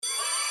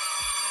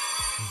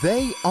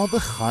They are the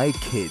Chai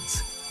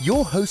Kids.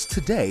 Your host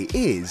today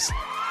is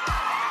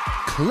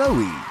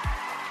Chloe.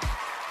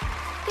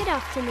 Good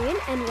afternoon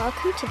and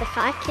welcome to the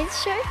Chai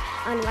Kids Show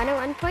on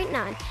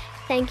 101.9.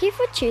 Thank you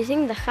for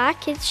choosing the Chai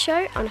Kids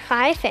Show on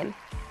Chai FM.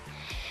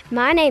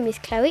 My name is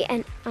Chloe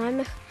and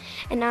I'm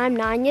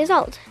 9 years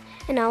old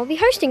and I will be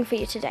hosting for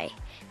you today.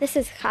 This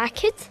is Chai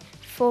Kids,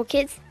 for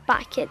kids,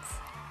 by kids.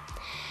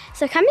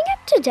 So coming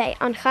up today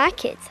on Chai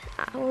Kids,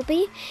 I will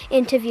be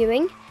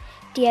interviewing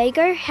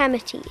Diego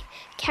Hamity,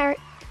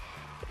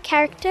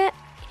 character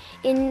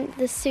in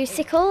the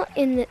Seussical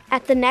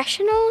at the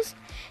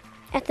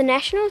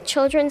National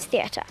Children's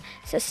Theatre.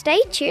 So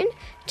stay tuned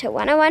to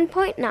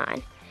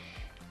 101.9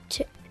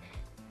 to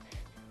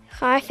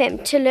Chai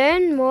FM to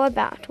learn more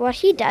about what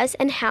he does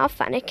and how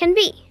fun it can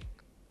be.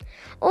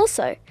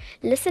 Also,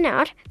 listen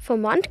out for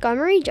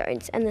Montgomery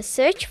Jones and the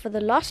Search for the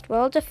Lost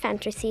World of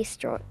Fantasy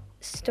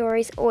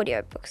Stories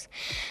audiobooks.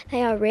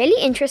 They are really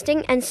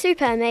interesting and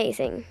super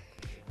amazing.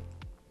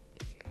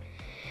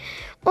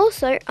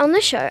 Also, on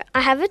the show, I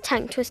have a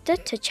tongue twister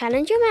to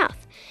challenge your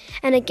mouth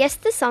and a guess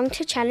the song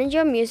to challenge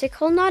your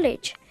musical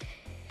knowledge.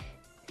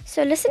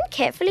 So listen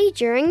carefully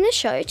during the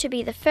show to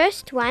be the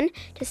first one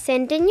to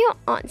send in your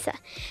answer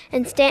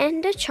and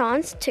stand a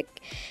chance to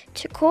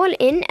call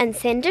in and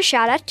send a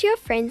shout out to your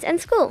friends and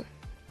school.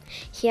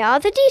 Here are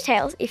the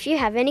details if you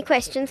have any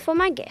questions for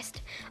my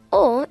guest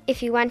or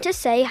if you want to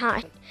say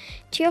hi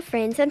to your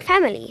friends and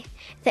family.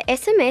 The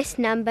SMS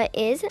number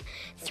is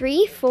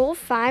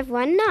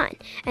 34519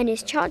 and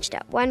is charged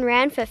at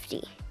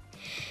R1.50.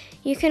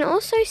 You can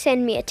also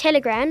send me a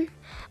telegram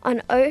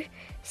on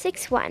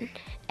 061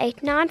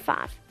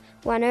 895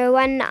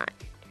 1019.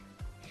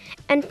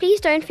 And please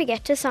don't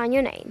forget to sign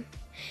your name.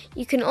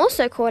 You can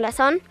also call us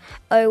on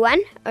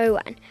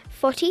 0101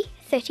 40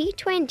 30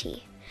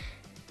 20.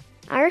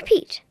 I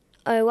repeat,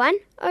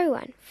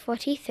 0101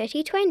 40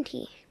 30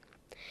 20.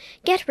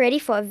 Get ready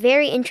for a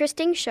very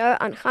interesting show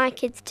on Chai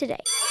Kids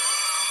today.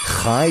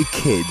 Chai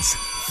Kids,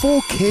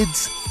 for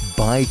kids,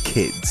 by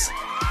kids.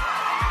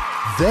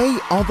 They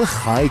are the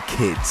Chai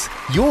Kids.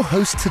 Your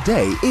host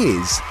today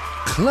is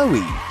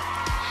Chloe.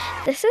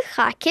 This is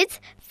Chai Kids,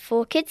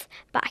 for kids,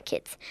 by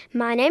kids.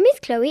 My name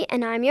is Chloe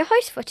and I'm your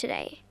host for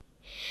today.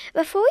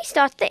 Before we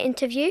start the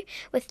interview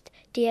with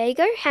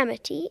Diego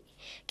Hamity,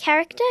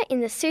 character in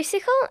the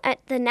Seussical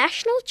at the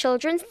National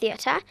Children's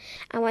Theatre,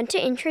 I want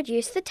to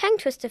introduce the tongue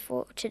twister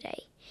for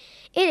today.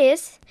 It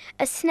is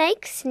a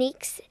snake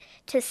sneaks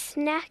to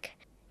seek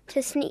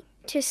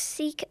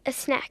a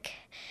snack.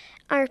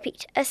 I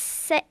repeat, a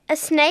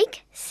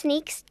snake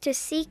sneaks to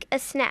seek a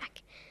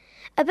snack.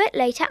 A bit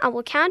later, I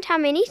will count how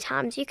many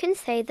times you can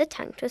say the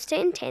tongue twister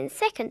in 10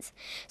 seconds.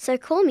 So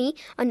call me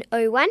on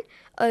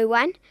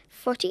 0101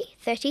 40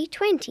 30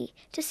 20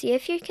 to see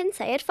if you can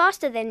say it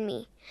faster than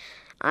me.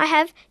 I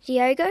have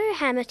Diego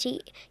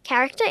Hamity,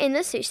 character in the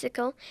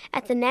Seussical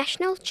at the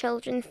National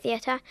Children's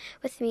Theatre,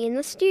 with me in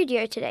the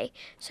studio today.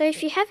 So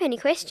if you have any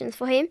questions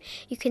for him,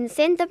 you can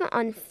send them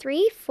on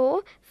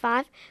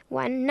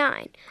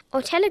 34519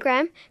 or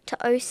telegram to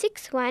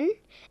 061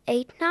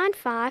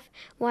 895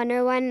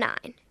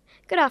 1019.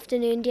 Good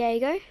afternoon,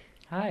 Diego.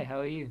 Hi,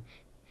 how are you?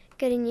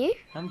 Good, and you?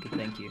 I'm good,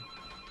 thank you.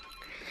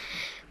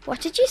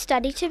 What did you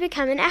study to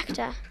become an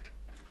actor?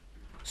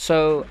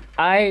 So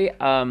I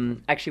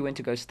actually went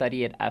to go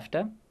study at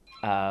AFTA.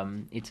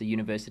 It's a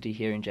university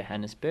here in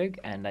Johannesburg,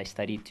 and I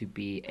studied to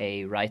be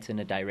a writer and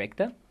a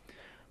director.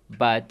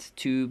 But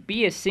to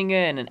be a singer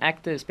and an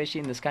actor, especially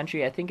in this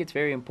country, I think it's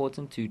very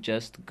important to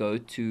just go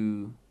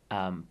to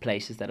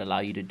places that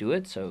allow you to do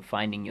it. So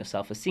finding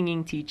yourself a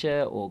singing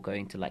teacher or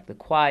going to like the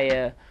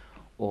choir,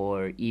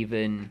 or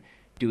even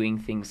doing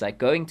things like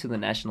going to the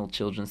National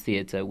Children's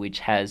Theatre, which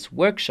has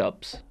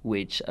workshops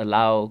which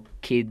allow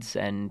kids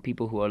and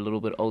people who are a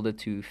little bit older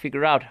to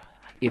figure out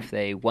if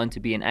they want to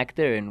be an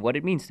actor and what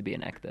it means to be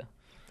an actor.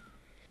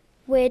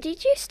 Where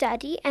did you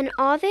study, and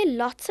are there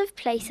lots of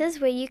places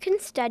where you can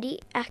study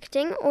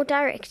acting or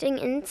directing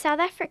in South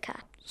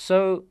Africa?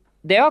 So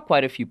there are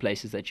quite a few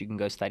places that you can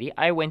go study.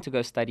 I went to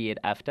go study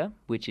at AFTA,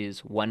 which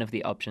is one of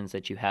the options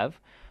that you have.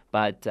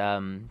 But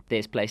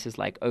there's places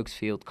like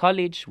Oaksfield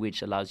College,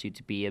 which allows you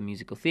to be a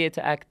musical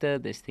theatre actor.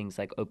 There's things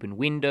like Open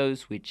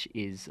Windows, which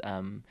is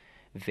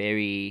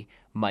very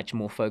much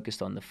more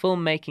focused on the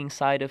filmmaking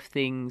side of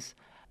things.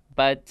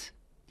 But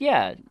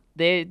yeah,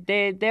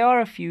 there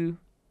are a few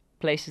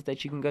places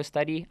that you can go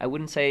study. I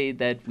wouldn't say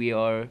that we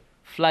are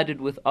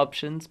flooded with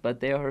options,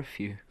 but there are a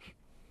few.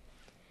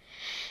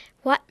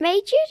 What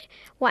made you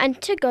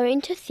want to go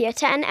into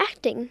theatre and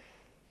acting?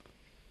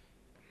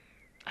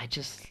 I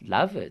just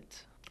love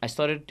it. I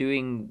started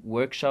doing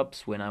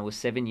workshops when I was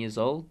 7 years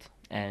old,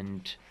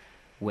 and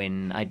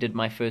when I did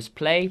my first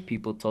play,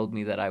 people told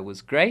me that I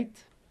was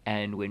great.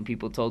 And when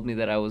people told me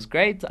that I was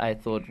great, I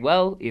thought,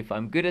 well, if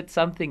I'm good at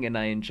something and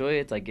I enjoy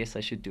it, I guess I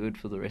should do it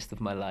for the rest of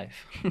my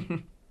life.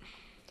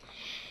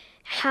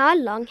 How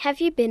long have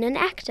you been an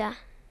actor?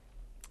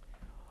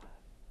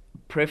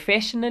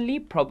 Professionally,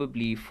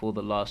 probably for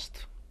the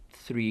last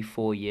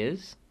 3-4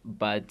 years.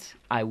 but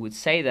I would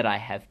say that I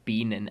have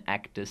been an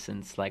actor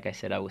since, like I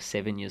said, I was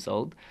 7 years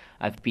old.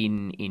 I've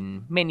been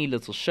in many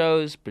little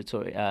shows,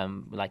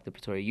 like the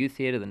Pretoria Youth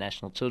Theatre, the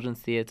National Children's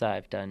Theatre.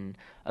 I've done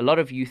a lot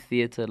of youth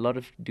theatre, a lot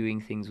of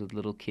doing things with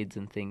little kids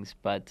and things,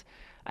 but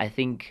I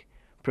think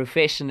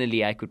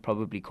professionally I could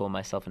probably call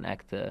myself an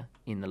actor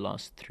in the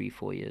last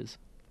 3-4 years.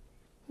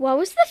 What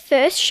was the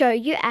first show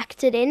you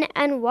acted in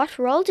and what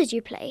role did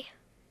you play?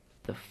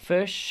 The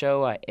first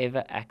show I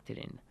ever acted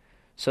in.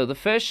 So the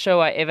first show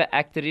I ever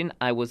acted in,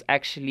 I was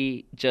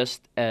actually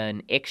just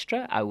an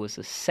extra. I was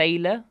a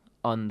sailor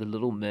on The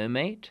Little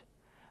Mermaid.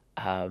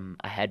 I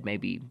had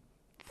maybe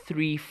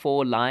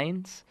 3-4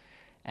 lines,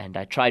 and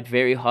I tried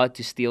very hard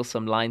to steal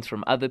some lines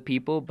from other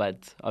people,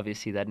 but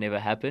obviously that never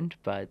happened.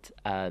 But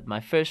my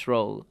first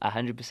role,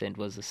 100%,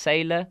 was a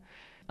sailor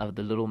of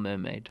The Little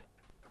Mermaid.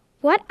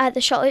 What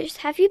other shows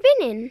have you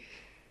been in?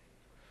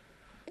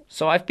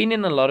 So I've been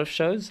in a lot of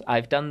shows.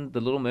 I've done The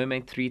Little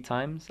Mermaid 3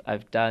 times.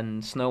 I've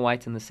done Snow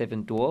White and the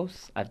Seven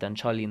Dwarfs. I've done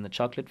Charlie and the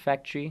Chocolate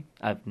Factory.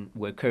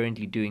 We're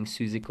currently doing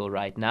Seussical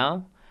right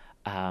now.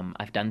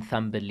 I've done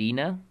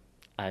Thumbelina.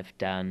 I've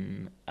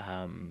done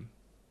I've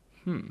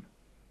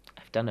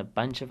done a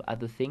bunch of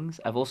other things.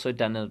 I've also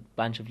done a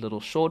bunch of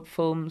little short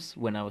films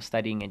when I was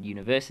studying at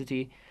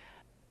university.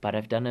 But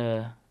I've done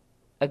a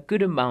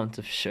good amount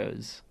of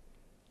shows.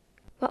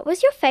 What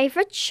was your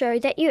favourite show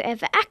that you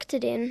ever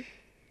acted in?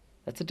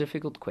 That's a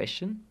difficult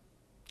question.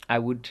 I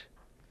would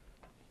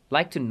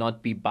like to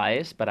not be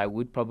biased, but I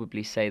would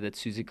probably say that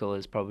Seussical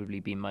has probably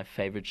been my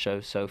favorite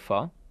show so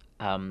far,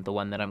 the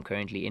one that I'm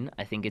currently in.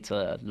 I think it's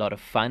a lot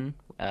of fun,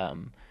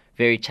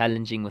 very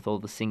challenging with all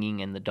the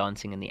singing and the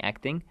dancing and the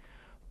acting.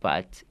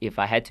 But if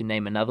I had to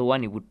name another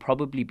one, it would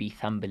probably be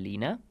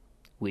Thumbelina,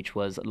 which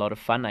was a lot of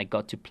fun. I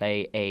got to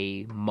play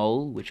a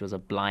mole, which was a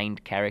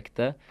blind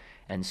character.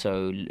 And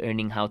so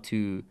learning how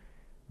to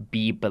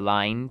be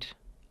blind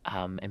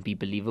and be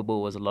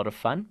believable was a lot of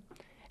fun.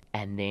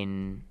 And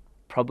then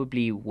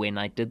probably when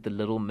I did The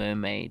Little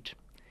Mermaid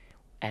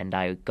and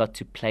I got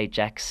to play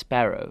Jack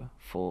Sparrow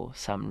for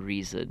some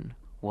reason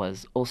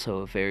was also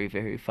a very,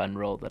 very fun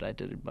role that I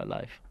did in my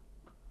life.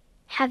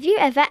 Have you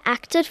ever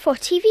acted for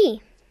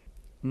TV?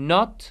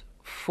 Not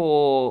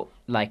for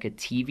like a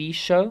TV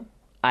show.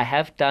 I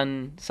have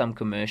done some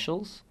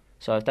commercials.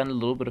 So I've done a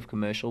little bit of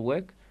commercial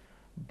work,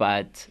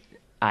 but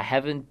I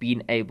haven't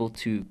been able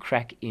to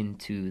crack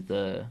into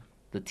the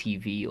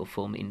TV or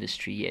film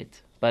industry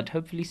yet, but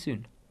hopefully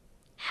soon.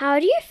 How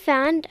do you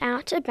find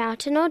out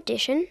about an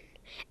audition?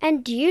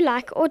 And do you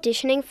like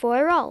auditioning for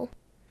a role?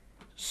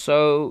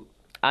 So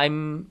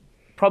I'm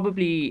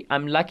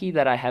lucky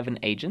that I have an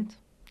agent.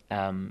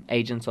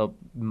 Agents are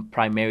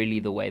primarily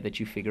the way that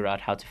you figure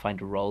out how to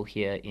find a role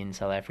here in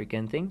South Africa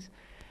and things.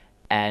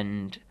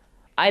 And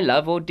I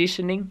love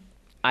auditioning.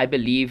 I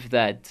believe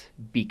that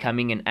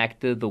becoming an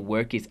actor, the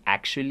work is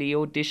actually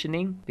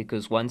auditioning,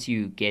 because once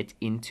you get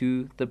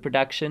into the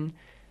production,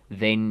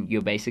 then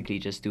you're basically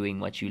just doing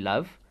what you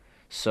love.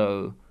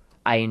 So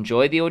I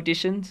enjoy the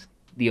auditions.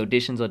 The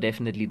auditions are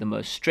definitely the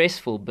most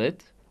stressful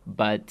bit,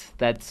 but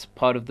that's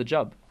part of the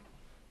job.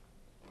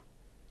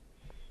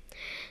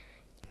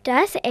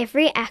 Does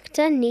every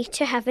actor need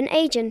to have an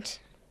agent?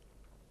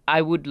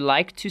 I would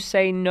like to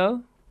say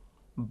no,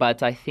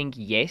 but I think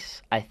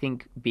yes. I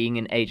think having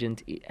an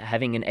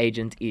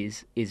agent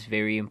is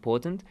very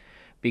important,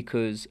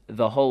 because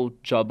the whole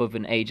job of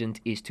an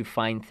agent is to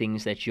find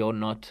things that you're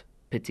not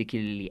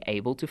particularly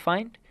able to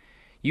find.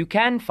 You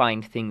can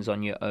find things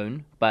on your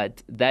own,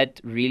 but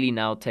that really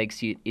now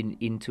takes you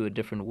into a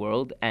different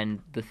world.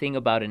 And the thing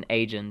about an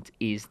agent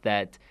is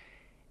that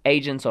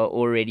agents are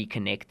already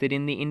connected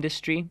in the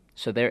industry,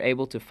 so they're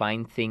able to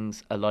find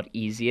things a lot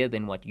easier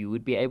than what you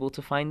would be able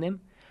to find them.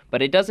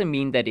 But it doesn't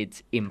mean that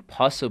it's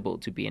impossible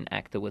to be an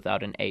actor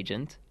without an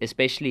agent,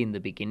 especially in the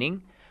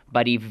beginning.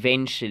 But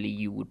eventually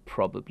you would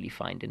probably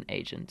find an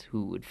agent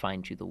who would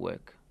find you the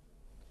work.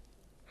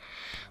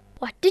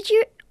 What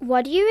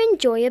do you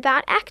enjoy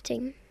about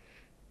acting?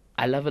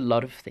 I love a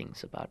lot of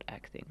things about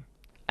acting.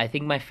 I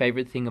think my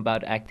favorite thing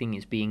about acting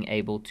is being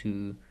able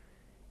to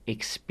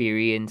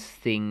experience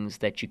things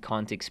that you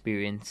can't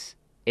experience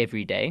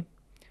every day.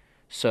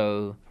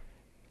 So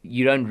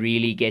you don't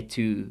really get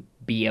to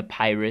be a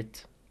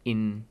pirate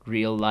in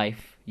real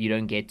life. You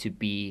don't get to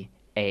be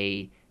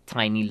a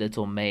tiny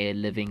little mayor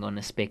living on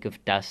a speck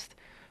of dust.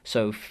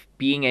 So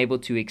being able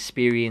to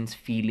experience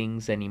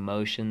feelings and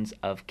emotions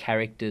of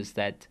characters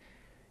that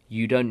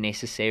you don't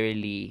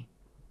necessarily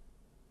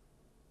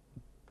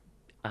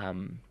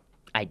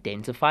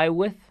identify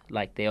with.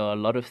 Like, there are a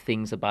lot of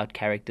things about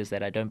characters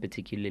that I don't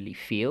particularly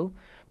feel,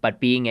 but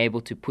being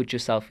able to put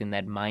yourself in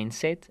that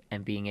mindset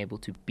and being able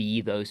to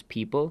be those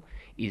people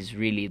is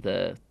really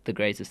the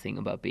greatest thing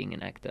about being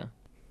an actor.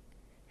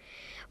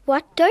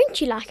 What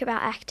don't you like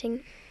about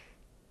acting?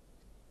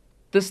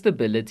 The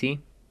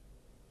stability.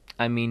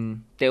 I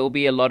mean, there'll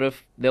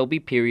be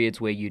periods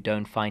where you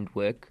don't find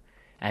work,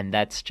 and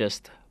that's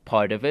just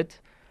part of it.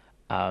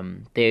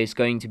 There's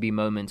going to be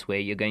moments where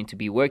you're going to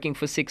be working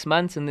for 6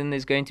 months, and then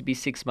there's going to be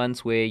 6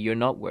 months where you're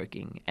not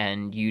working,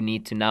 and you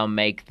need to now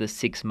make the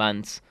 6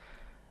 months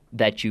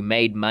that you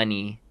made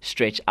money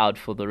stretch out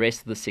for the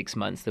rest of the 6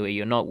 months the way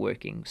you're not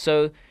working.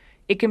 So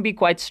it can be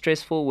quite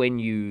stressful when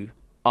you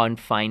aren't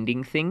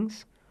finding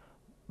things,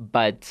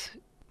 but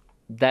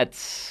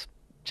that's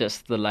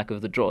just the luck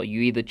of the draw.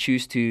 You either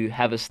choose to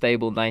have a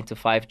stable 9 to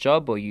 5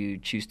 job, or you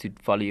choose to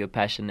follow your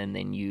passion, and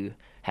then you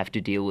have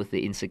to deal with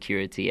the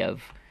insecurity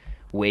of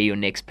where your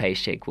next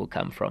paycheck will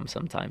come from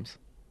sometimes.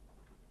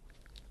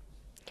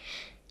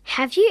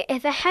 Have you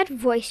ever had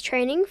voice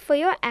training for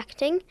your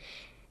acting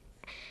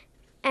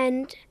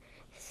and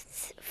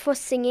for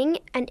singing?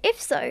 And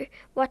if so,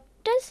 what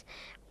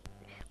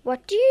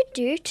do you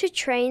do to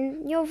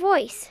train your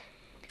voice?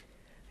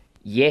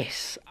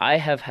 Yes, I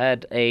have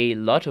had a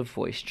lot of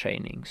voice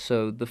training.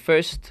 So the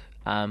first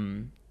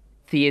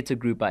theatre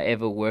group I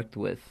ever worked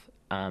with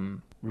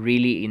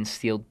really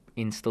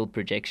instilled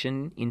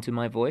projection into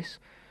my voice.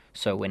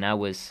 So when I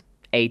was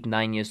 8,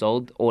 9 years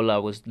old, all I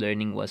was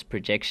learning was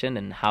projection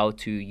and how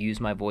to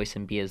use my voice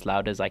and be as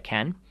loud as I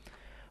can.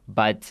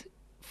 But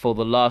for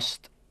the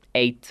last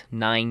 8,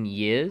 9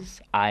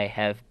 years, I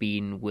have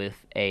been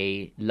with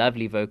a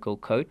lovely vocal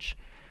coach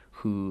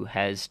who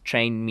has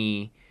trained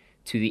me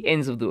to the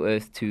ends of the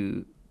earth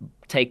to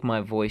take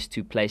my voice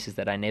to places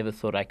that I never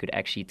thought I could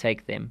actually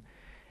take them.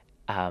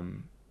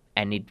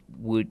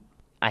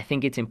 I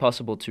think it's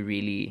impossible to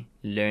really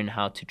learn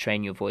how to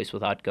train your voice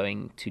without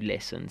going to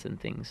lessons and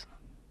things.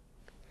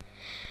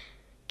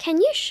 Can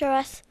you show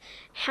us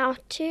how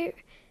to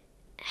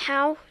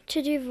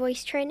do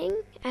voice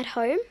training at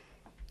home?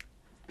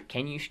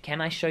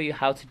 Can I show you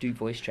how to do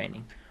voice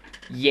training?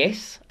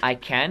 Yes, I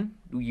can.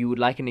 You would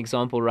like an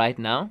example right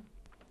now?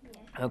 Yes.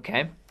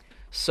 Okay.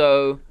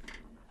 So,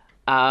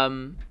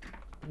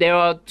 there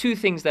are two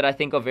things that I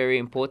think are very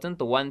important.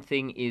 The one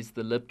thing is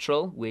the lip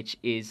trill, which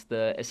is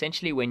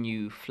essentially when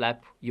you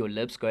flap your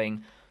lips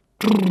going.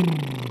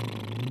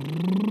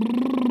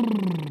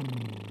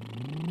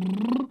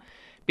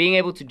 Being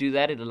able to do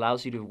that, it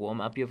allows you to warm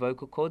up your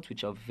vocal cords,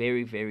 which are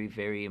very, very,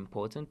 very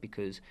important,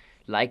 because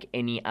like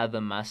any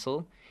other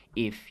muscle,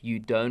 if you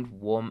don't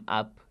warm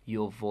up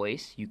your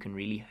voice, you can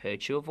really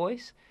hurt your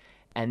voice.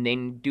 And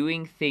then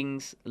doing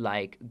things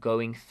like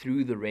going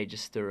through the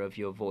register of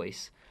your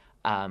voice,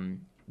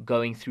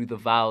 going through the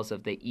vowels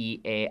of the E,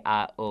 A,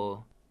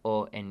 O,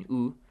 and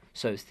U.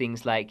 So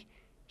things like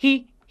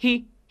he,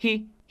 he,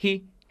 he,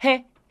 he,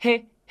 he,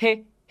 he,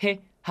 he, he,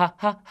 ha,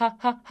 ha, ha,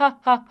 ha, ha,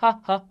 ha, ha,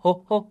 ha,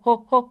 ho, ho,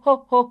 ho, ho,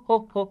 ho, ho,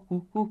 ho, ho,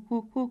 hoo, hoo,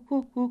 hoo, hoo,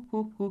 hoo, hoo,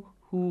 hoo, hoo,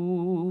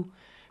 hoo.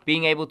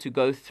 Being able to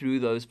go through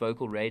those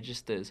vocal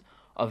registers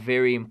are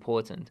very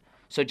important.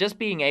 So just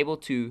being able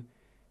to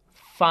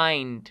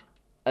find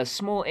a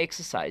small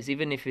exercise,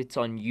 even if it's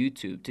on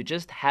YouTube, to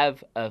just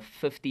have a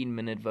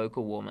 15-minute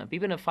vocal warm-up,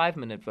 even a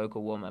 5-minute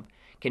vocal warm-up,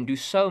 can do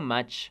so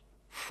much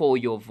for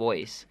your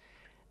voice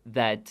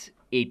that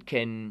it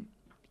can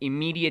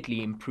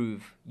immediately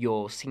improve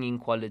your singing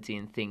quality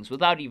and things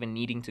without even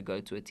needing to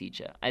go to a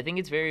teacher. I think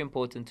it's very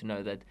important to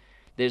know that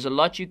there's a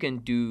lot you can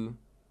do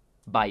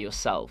by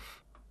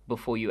yourself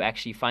before you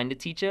actually find a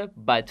teacher,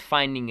 but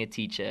finding a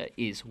teacher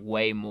is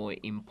way more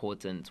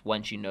important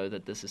once you know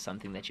that this is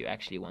something that you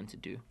actually want to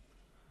do.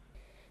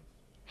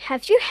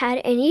 Have you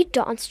had any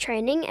dance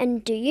training,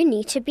 and do you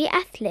need to be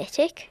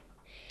athletic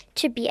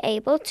to be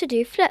able to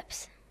do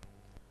flips?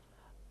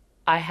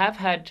 I have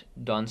had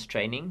dance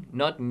training,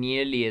 not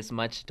nearly as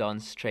much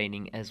dance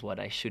training as what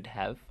I should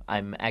have.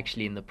 I'm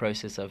actually in the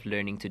process of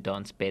learning to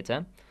dance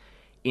better.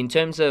 In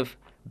terms of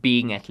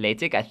being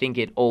athletic, I think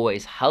it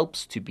always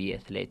helps to be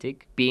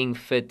athletic. Being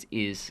fit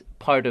is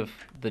part of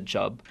the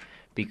job,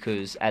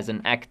 because as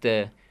an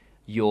actor,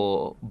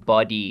 your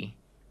body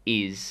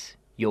is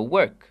your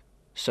work.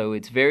 So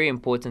it's very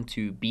important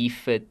to be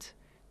fit,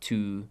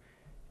 to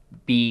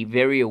be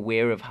very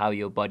aware of how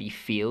your body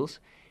feels.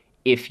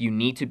 If you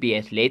need to be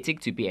athletic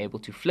to be able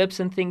to flips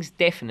and things,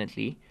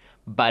 definitely.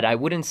 But I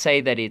wouldn't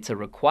say that it's a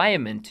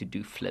requirement to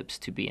do flips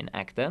to be an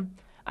actor.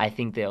 I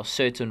think there are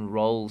certain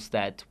roles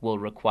that will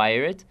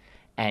require it.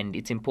 And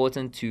it's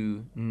important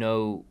to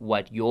know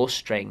what your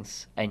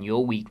strengths and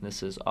your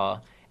weaknesses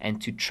are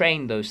and to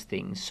train those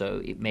things.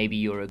 So maybe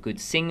you're a good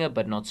singer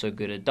but not so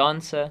good a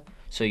dancer.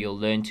 So you'll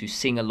learn to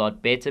sing a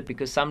lot better,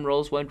 because some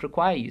roles won't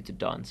require you to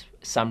dance.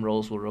 Some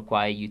roles will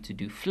require you to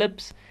do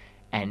flips.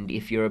 And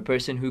if you're a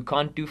person who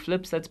can't do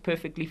flips, that's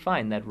perfectly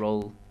fine. That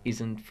role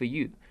isn't for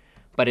you.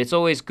 But it's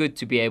always good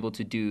to be able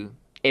to do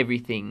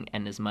everything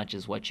and as much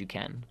as what you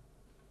can.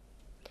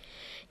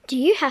 Do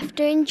you have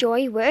to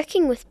enjoy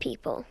working with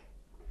people?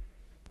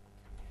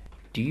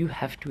 Do you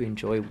have to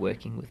enjoy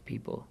working with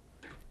people?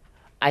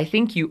 I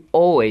think you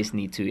always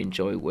need to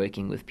enjoy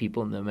working with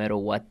people, no matter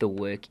what the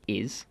work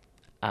is.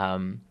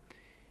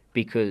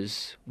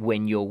 Because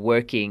when you're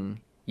working,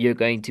 you're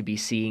going to be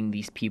seeing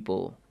these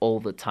people all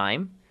the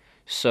time.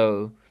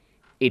 So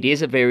it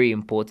is a very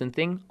important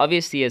thing.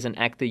 Obviously, as an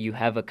actor, you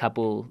have a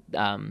couple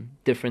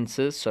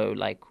differences. So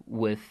like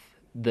with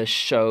the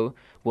show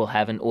will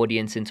have an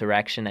audience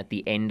interaction at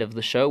the end of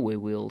the show where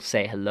we'll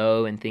say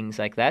hello and things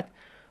like that.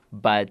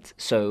 But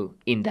so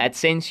in that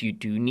sense, you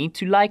do need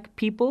to like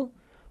people,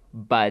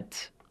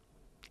 but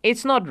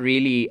it's not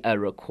really a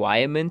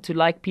requirement to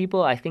like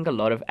people. I think a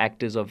lot of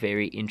actors are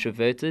very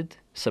introverted,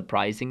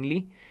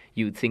 surprisingly.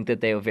 You would think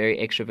that they are very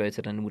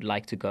extroverted and would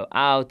like to go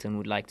out and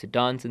would like to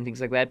dance and things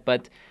like that,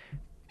 but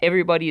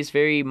everybody is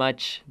very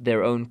much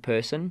their own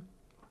person.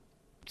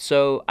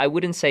 So I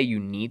wouldn't say you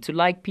need to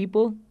like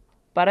people,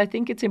 but I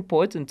think it's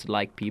important to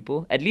like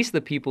people, at least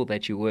the people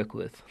that you work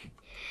with.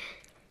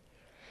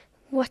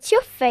 What's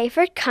your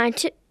favorite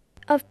kind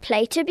of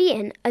play to be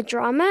in? A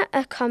drama,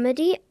 a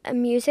comedy, a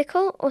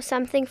musical, or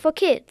something for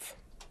kids?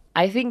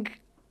 I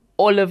think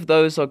all of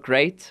those are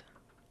great,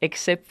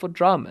 except for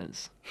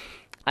dramas.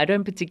 I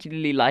don't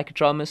particularly like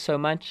dramas so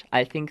much.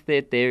 I think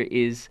that there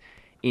is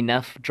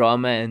enough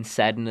drama and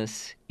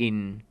sadness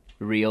in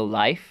real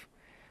life,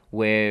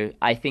 where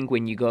I think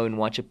when you go and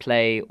watch a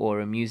play or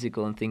a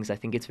musical and things, I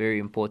think it's very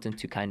important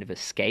to kind of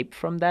escape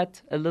from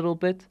that a little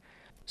bit.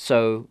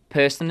 So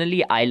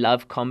personally, I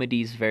love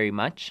comedies very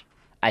much.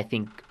 I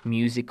think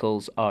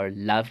musicals are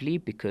lovely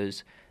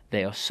because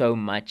they are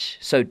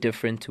so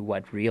different to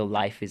what real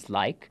life is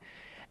like.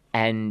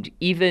 And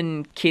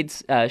even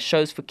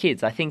shows for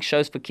kids. I think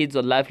shows for kids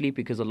are lovely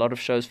because a lot of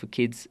shows for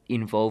kids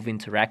involve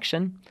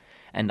interaction,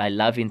 and I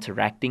love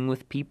interacting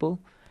with people.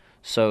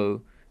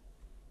 So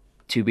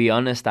to be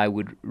honest, I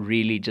would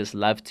really just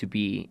love to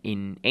be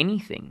in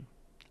anything.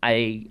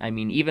 I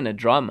mean, even a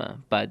drama,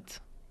 but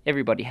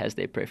everybody has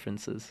their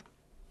preferences.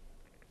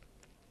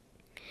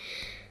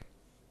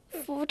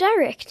 For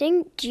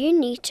directing, do you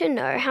need to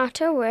know how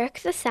to work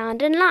the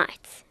sound and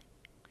lights?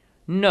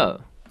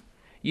 No,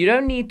 you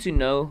don't need to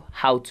know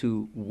how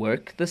to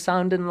work the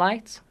sound and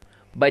lights,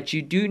 but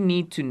you do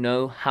need to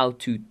know how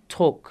to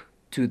talk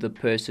to the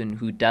person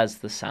who does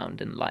the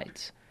sound and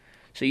lights.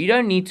 So you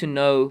don't need to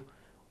know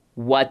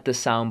what the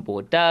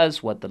soundboard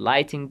does, what the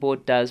lighting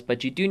board does,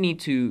 but you do need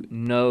to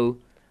know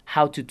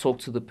how to talk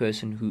to the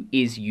person who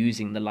is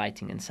using the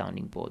lighting and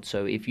sounding board.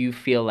 So if you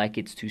feel like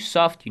it's too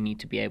soft, you need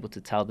to be able to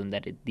tell them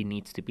that it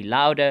needs to be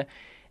louder,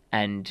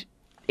 and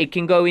it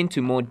can go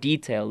into more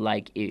detail,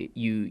 like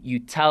you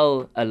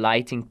tell a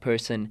lighting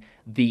person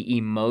the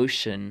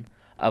emotion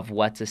of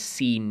what a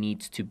scene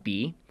needs to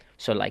be.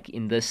 So like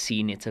in this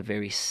scene, it's a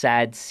very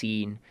sad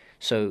scene.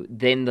 So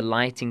then the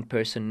lighting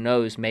person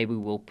knows maybe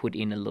we'll put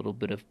in a little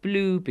bit of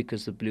blue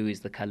because the blue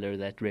is the color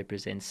that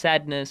represents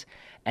sadness.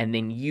 And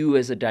then you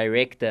as a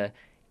director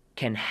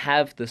can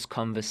have this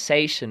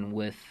conversation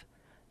with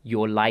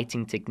your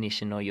lighting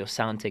technician or your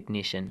sound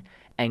technician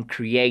and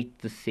create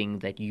the thing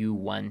that you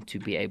want to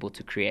be able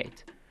to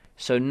create.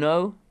 So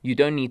no, you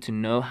don't need to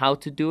know how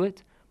to do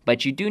it,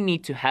 but you do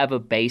need to have a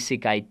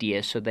basic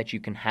idea so that you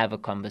can have a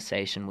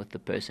conversation with the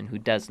person who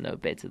does know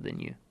better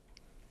than you.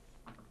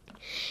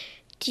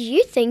 Do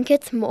you think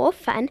it's more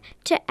fun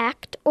to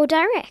act or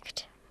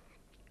direct?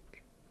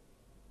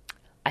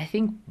 I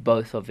think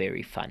both are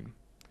very fun.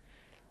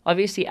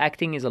 Obviously,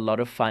 acting is a lot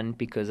of fun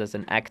because as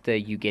an actor,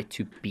 you get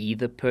to be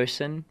the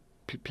person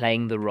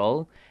playing the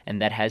role, and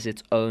that has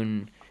its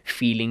own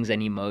feelings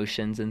and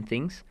emotions and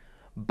things.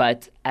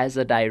 But as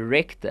a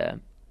director,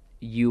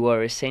 you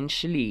are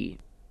essentially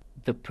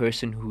the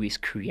person who is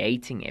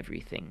creating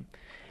everything.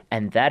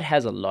 And that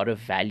has a lot of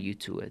value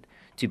to it.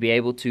 To be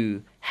able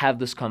to have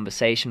this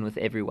conversation with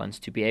everyone,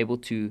 to be able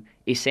to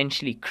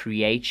essentially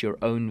create your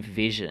own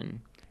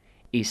vision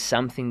is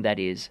something that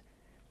is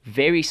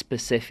very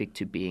specific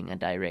to being a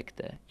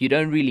director. You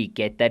don't really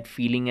get that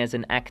feeling as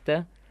an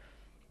actor,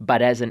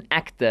 but as an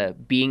actor,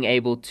 being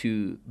able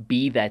to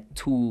be that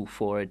tool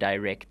for a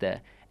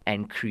director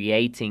and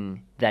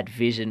creating that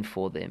vision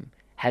for them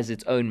has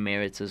its own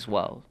merits as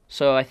well.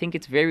 So I think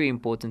it's very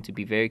important to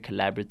be very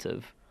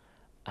collaborative,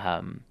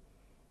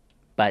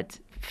 but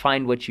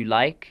find what you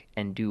like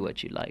and do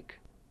what you like.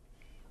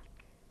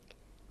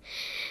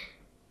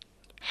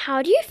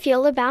 How do you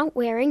feel about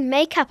wearing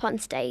makeup on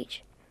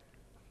stage?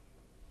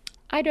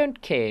 I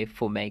don't care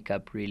for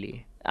makeup,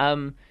 really.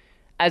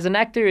 As an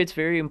actor, it's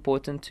very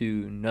important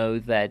to know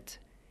that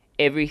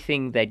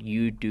everything that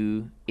you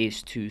do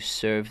is to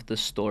serve the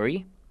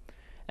story.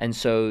 And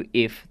so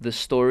if the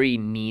story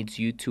needs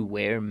you to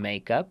wear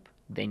makeup,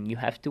 then you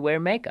have to wear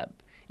makeup.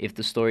 If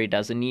the story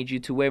doesn't need you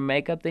to wear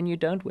makeup, then you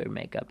don't wear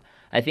makeup.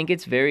 I think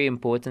it's very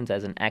important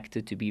as an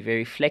actor to be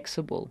very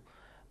flexible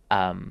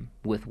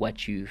with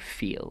what you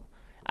feel.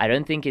 I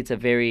think it's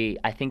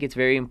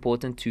very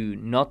important to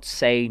not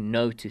say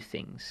no to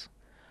things.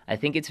 I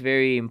think it's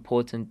very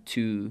important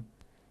to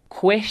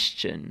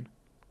question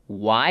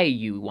why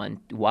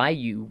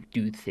you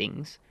do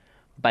things,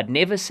 but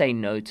never say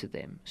no to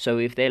them. So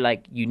if they're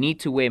like, you need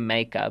to wear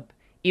makeup,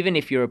 even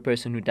if you're a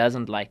person who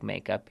doesn't like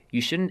makeup,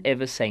 you shouldn't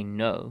ever say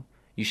no.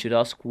 You should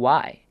ask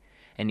why.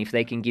 And if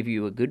they can give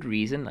you a good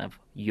reason of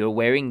you're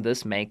wearing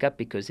this makeup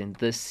because in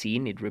this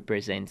scene it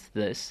represents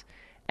this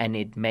and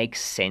it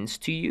makes sense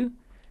to you,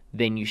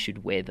 then you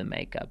should wear the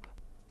makeup.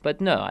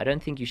 But no, I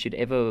don't think you should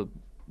ever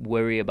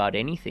worry about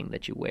anything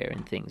that you wear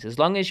and things, as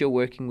long as you're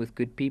working with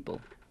good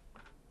people.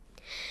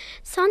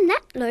 So on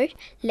that note,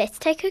 let's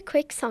take a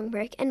quick song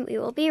break and we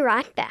will be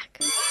right back.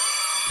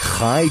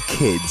 Hi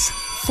Kids,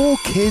 for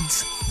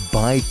kids,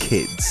 by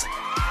kids.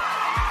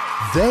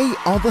 They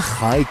are the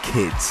Hi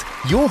Kids.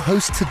 Your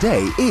host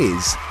today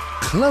is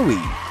Chloe.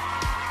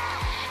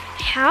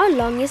 How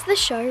long is the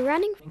show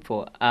running?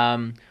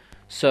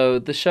 So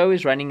the show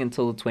is running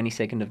until the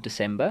 22nd of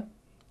December.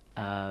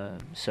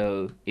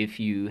 So if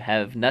you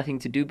have nothing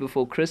to do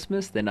before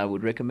Christmas, then I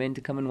would recommend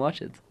to come and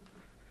watch it.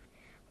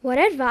 What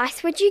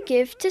advice would you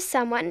give to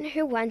someone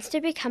who wants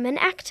to become an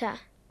actor?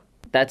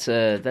 That's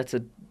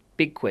a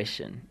big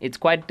question. It's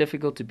quite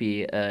difficult to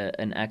be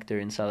an actor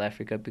in South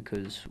Africa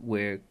because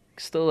we're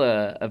still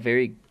a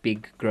very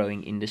big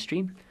growing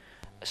industry.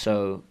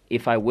 So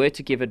if I were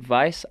to give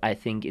advice, I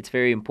think it's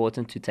very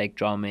important to take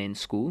drama in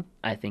school.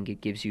 I think it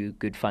gives you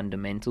good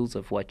fundamentals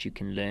of what you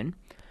can learn.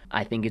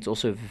 I think it's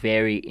also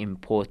very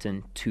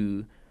important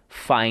to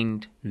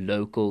find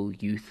local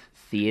youth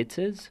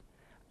theatres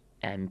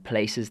and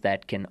places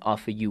that can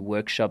offer you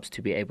workshops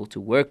to be able to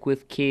work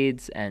with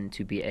kids and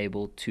to be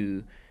able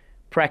to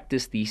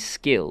practice these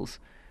skills.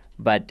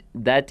 But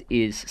that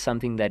is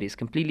something that is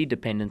completely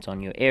dependent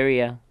on your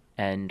area,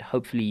 and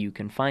hopefully you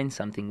can find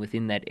something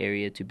within that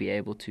area to be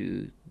able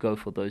to go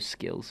for those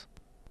skills.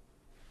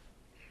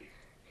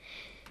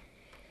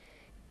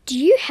 Do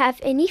you have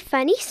any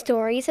funny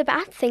stories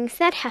about things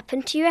that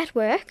happened to you at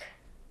work?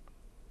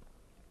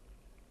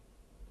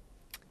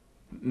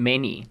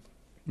 Many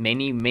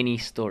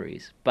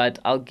stories. But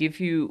I'll give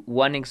you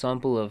one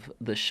example of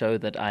the show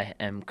that I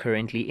am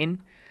currently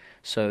in.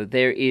 So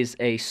there is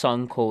a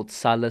song called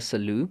Sala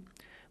Saloo,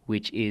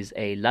 which is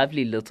a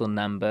lovely little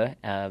number,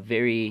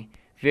 very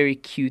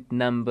cute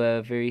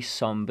number, very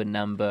somber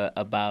number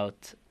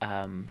about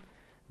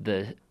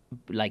the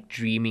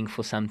dreaming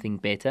for something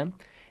better.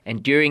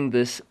 And during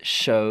this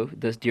show,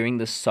 during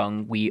this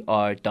song, we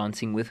are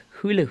dancing with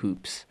hula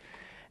hoops,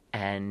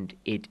 and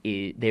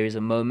there is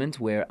a moment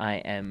where I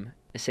am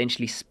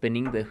essentially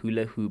spinning the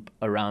hula hoop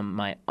around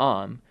my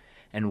arm,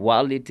 and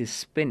while it is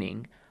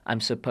spinning, I'm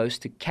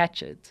supposed to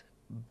catch it,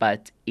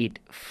 but it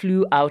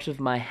flew out of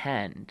my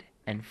hand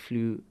and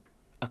flew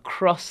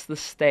across the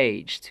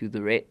stage to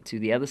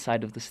the other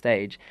side of the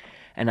stage,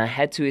 and I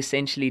had to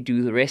essentially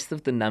do the rest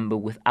of the number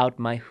without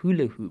my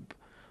hula hoop,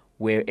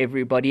 where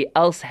everybody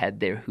else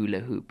had their hula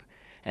hoop.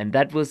 And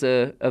that was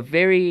a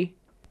very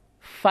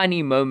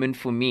funny moment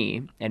for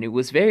me, and it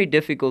was very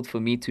difficult for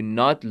me to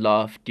not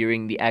laugh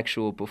during the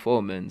actual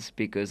performance,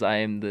 because I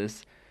am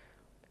this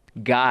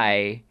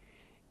guy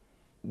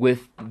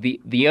with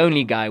the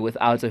only guy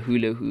without a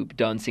hula hoop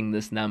dancing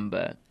this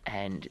number,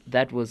 and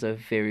that was a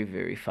very,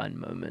 very fun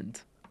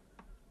moment.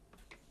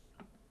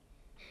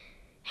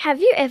 Have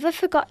you ever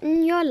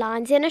forgotten your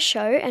lines in a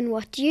show, and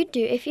what do you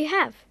do if you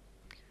have?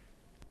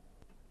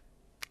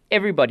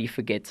 Everybody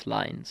forgets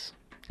lines.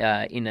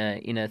 In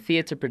a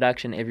theatre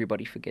production,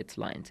 everybody forgets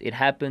lines. It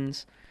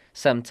happens.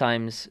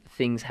 Sometimes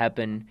things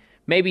happen.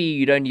 Maybe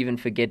you don't even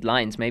forget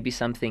lines. Maybe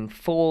something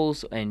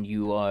falls and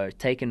you are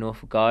taken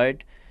off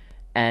guard.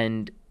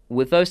 And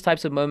with those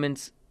types of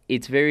moments,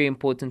 it's very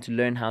important to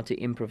learn how to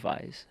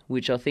improvise,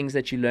 which are things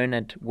that you learn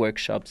at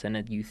workshops and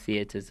at youth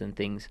theatres and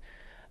things.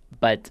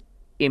 But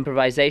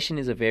improvisation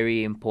is a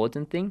very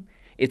important thing.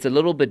 It's a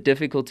little bit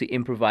difficult to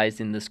improvise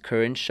in this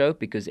current show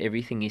because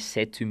everything is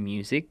set to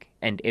music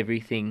and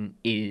everything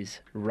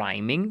is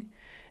rhyming.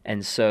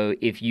 And so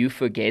if you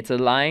forget a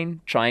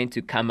line, trying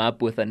to come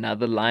up with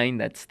another line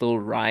that still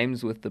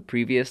rhymes with the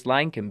previous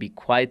line can be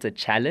quite a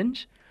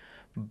challenge.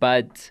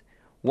 But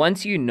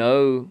once you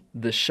know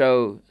the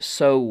show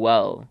so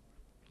well,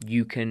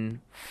 you can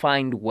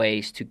find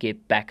ways to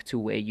get back to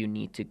where you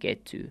need to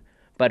get to.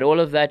 But all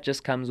of that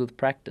just comes with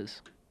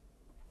practice.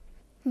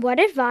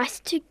 What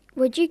advice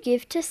would you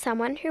give to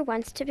someone who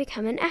wants to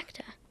become an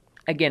actor?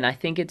 Again, I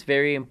think it's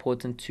very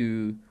important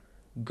to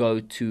go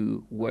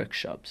to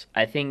workshops.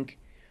 I think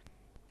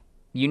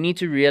you need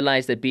to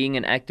realize that being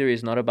an actor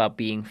is not about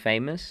being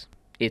famous.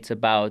 It's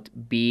about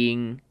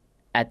being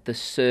at the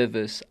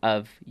service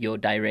of your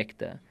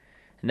director.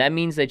 And that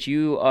means that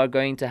you are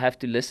going to have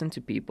to listen to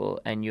people,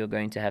 and you're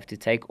going to have to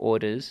take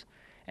orders,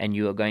 and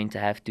you are going to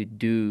have to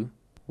do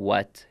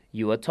what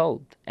you are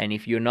told. And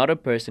if you're not a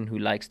person who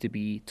likes to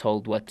be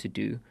told what to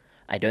do,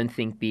 I don't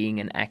think being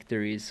an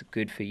actor is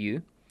good for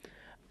you.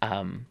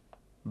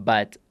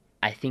 But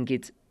I think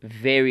it's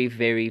very,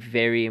 very,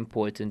 very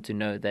important to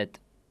know that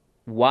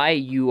why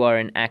you are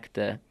an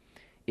actor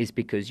is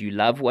because you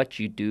love what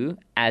you do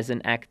as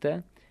an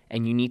actor,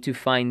 and you need to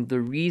find the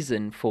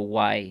reason for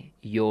why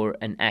you're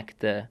an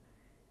actor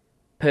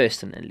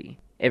personally.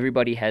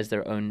 Everybody has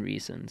their own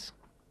reasons.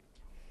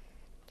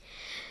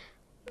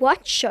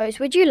 What shows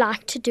would you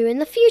like to do in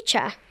the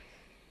future?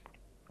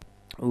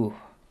 Ooh,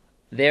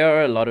 there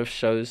are a lot of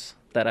shows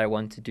that I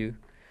want to do.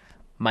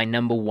 My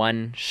number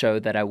one show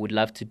that I would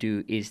love to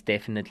do is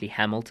definitely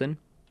Hamilton,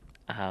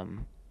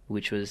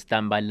 which was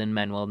done by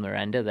Lin-Manuel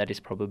Miranda. That is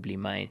probably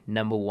my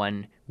number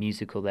one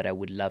musical that I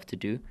would love to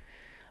do.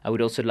 I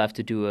would also love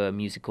to do a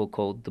musical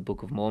called The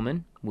Book of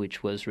Mormon,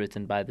 which was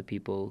written by the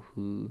people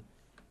who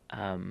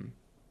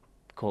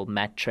called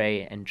Matt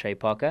Trey and Trey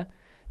Parker.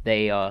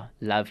 They are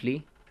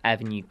lovely.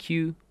 Avenue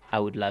Q, I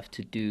would love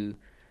to do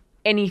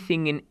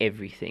anything and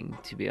everything,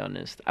 to be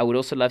honest. I would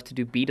also love to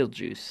do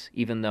Beetlejuice,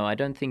 even though I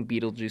don't think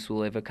Beetlejuice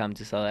will ever come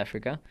to South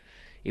Africa.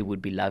 It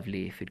would be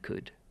lovely if it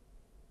could.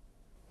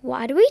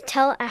 Why do we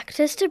tell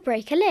actors to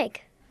break a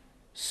leg?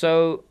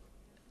 So,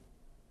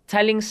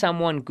 telling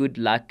someone good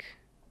luck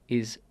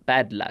is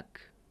bad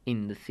luck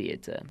in the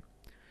theatre.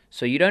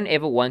 So you don't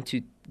ever want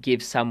to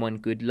give someone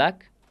good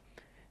luck.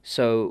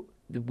 So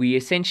we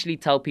essentially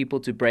tell people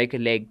to break a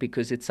leg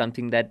because it's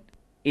something that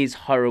is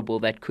horrible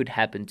that could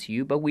happen to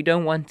you, but we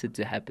don't want it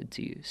to happen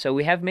to you. So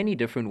we have many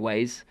different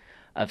ways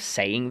of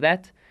saying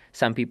that.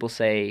 Some people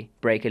say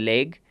break a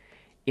leg.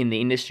 In the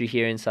industry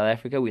here in South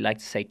Africa, we like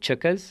to say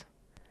chukkas.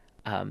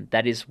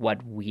 That is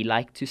what we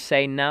like to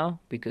say now,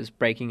 because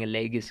breaking a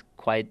leg is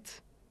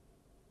quite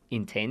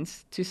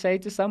intense to say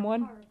to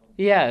someone. Horrible.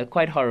 Yeah,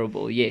 quite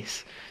horrible,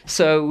 yes.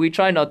 So we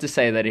try not to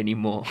say that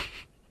anymore.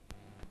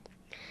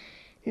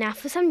 Now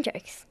for some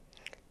jokes.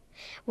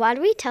 Why do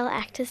we tell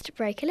actors to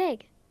break a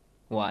leg?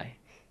 Why?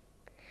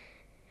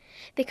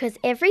 Because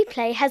every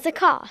play has a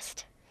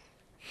cast.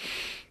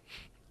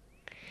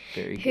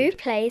 Very good. Who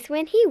plays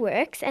when he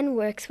works and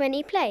works when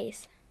he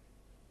plays?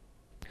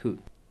 Who?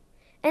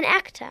 An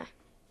actor.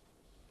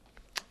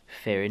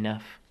 Fair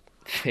enough.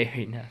 Fair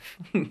enough.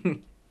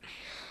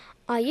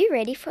 Are you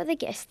ready for the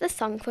Guess the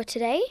Song for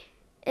today?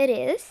 It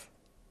is...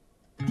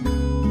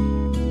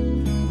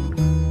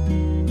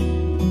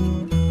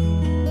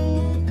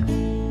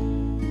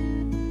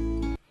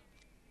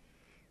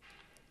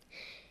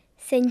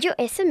 Send your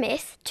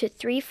SMS to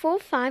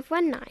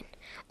 34519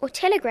 or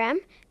telegram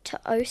to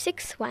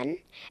 061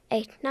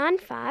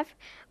 895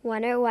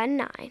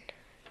 1019.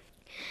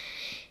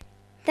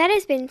 That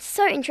has been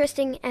so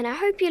interesting, and I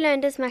hope you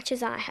learned as much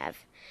as I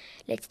have.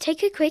 Let's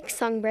take a quick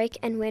song break,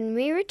 and when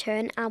we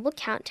return, I will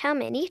count how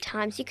many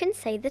times you can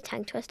say the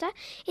tongue twister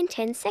in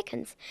 10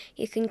 seconds.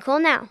 You can call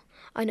now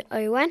on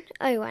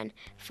 0101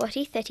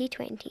 40 30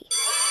 20.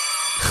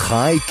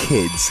 Hi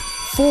Kids,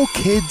 for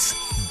kids,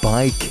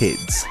 by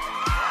kids.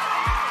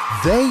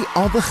 They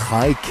are the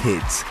Hi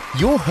Kids.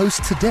 Your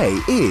host today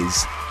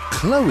is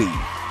Chloe.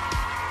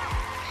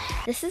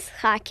 This is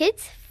Hi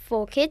Kids,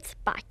 for kids,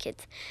 by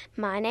kids.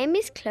 My name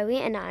is Chloe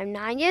and I'm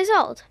 9 years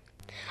old.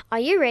 Are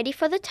you ready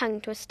for the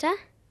tongue twister?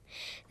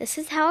 This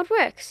is how it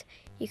works.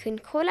 You can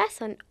call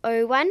us on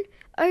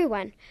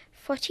 0101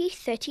 40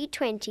 30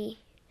 20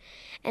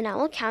 and I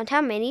will count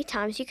how many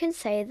times you can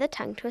say the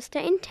tongue twister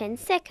in 10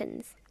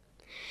 seconds.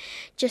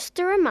 Just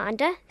a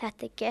reminder that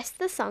the Guess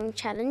the Song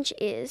challenge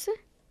is...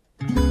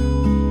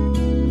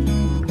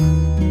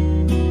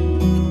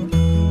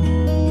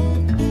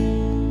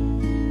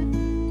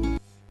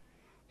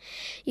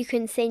 You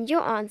can send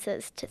your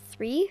answers to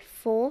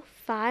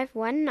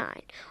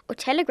 34519 or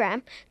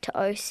telegram to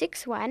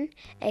 061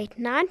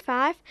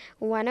 895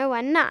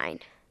 1019.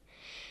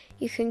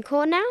 You can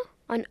call now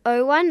on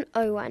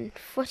 0101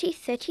 40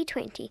 30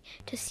 20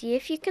 to see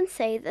if you can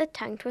say the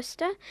tongue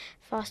twister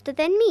faster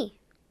than me.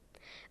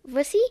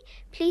 Vussy,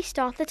 please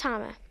start the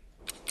timer.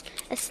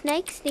 A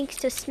snake sneaks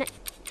to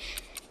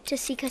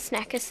seek a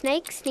snack. A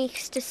snake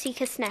sneaks to seek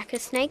a snack. A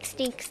snake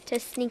sneaks to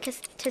seek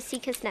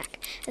a snack.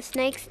 A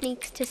snake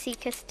sneaks to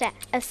seek a snack.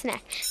 A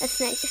snake.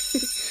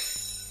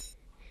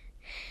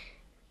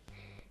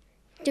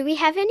 Do we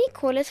have any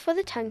callers for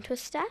the tongue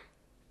twister?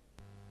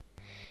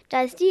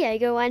 Does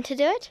Diego want to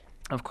do it?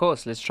 Of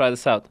course, let's try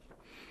this out.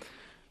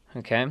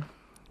 Okay,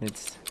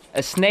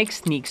 a snake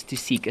sneaks to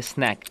seek a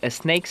snack. A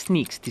snake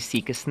sneaks to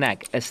seek a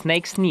snack. A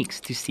snake sneaks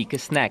to seek a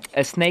snack.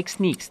 A snake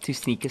sneaks to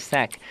seek a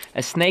snack.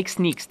 A snake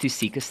sneaks to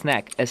seek a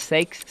snack. A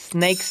snake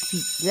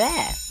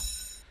there.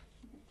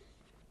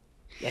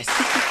 Yes.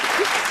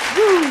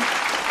 Woo!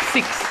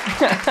 6.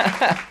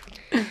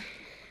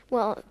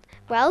 Well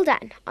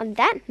done. On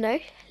that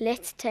note,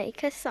 let's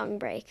take a song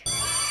break.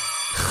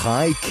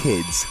 Hi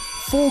Kids,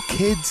 for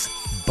kids,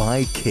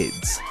 by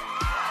kids.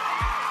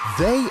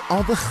 They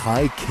are the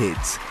Hi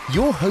Kids.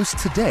 Your host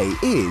today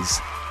is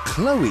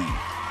Chloe.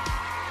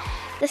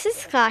 This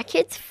is Hi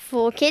Kids,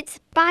 for kids,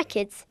 by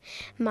kids.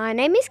 My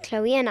name is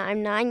Chloe and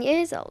I'm 9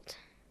 years old.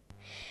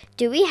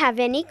 Do we have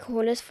any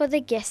callers for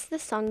the Guess the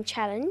Song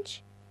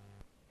challenge?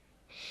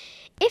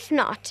 If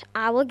not,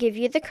 I will give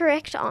you the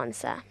correct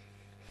answer.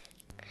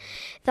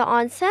 The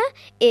answer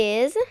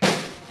is...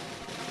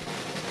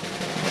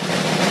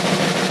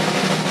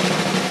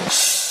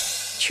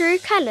 True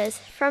Colours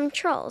from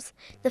Trolls.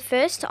 The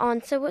first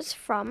answer was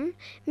from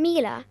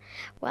Mila.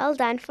 Well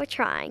done for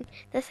trying.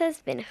 This has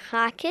been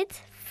Hi Kids,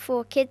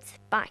 for kids,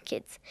 by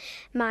kids.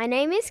 My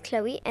name is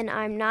Chloe and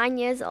I'm 9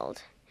 years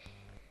old.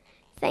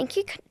 Thank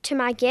you to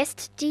my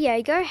guest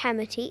Diego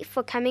Hamity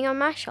for coming on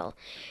my show.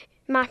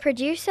 My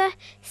producer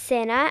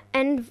Senna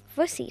and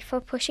Vussy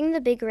for pushing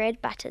the big red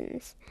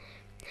buttons.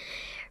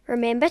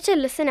 Remember to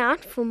listen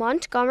out for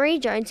Montgomery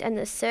Jones and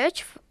the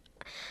Search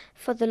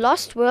for the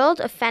Lost World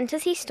of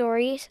Fantasy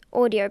Stories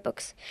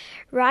audiobooks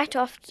right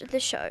after the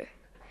show.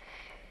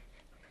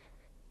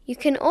 You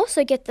can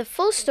also get the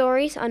full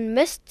stories on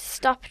Mist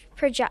Stop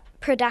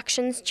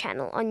Productions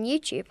channel on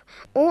YouTube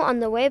or on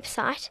the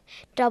website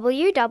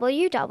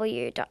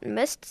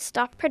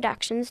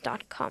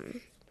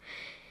www.miststopproductions.com.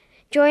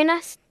 Join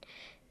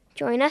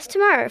us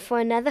tomorrow for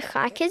another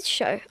Chai Kids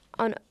show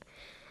on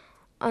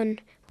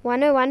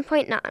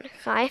 101.9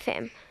 Chai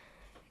FM.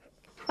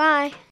 Bye.